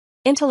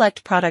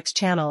Intellect Products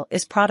channel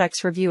is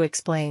Products Review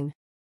Explain.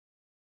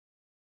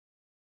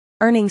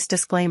 Earnings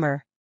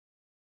Disclaimer.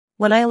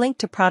 When I link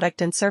to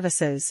product and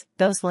services,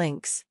 those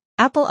links.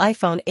 Apple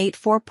iPhone 8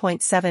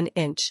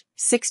 4.7-inch,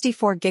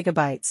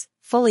 64GB,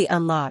 fully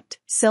unlocked,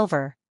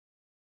 silver.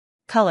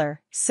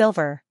 Color,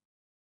 silver.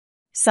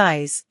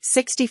 Size,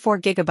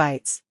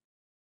 64GB.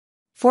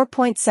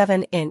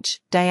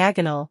 4.7-inch,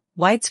 diagonal,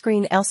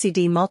 widescreen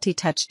LCD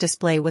multi-touch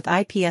display with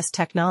IPS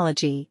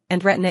technology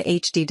and Retina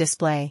HD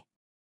display.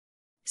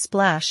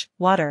 Splash,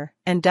 water,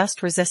 and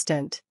dust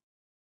resistant.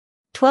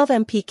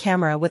 12MP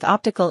camera with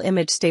optical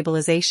image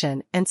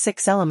stabilization and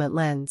 6-element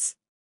lens.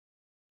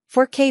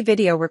 4K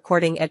video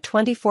recording at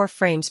 24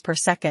 frames per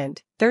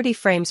second, 30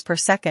 frames per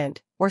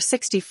second, or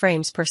 60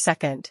 frames per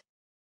second.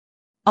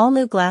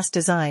 All-new glass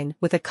design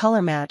with a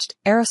color-matched,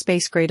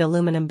 aerospace-grade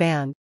aluminum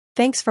band.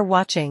 Thanks for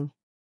watching.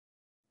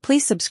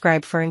 Please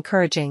subscribe for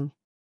encouraging.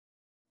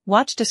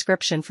 Watch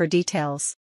description for details.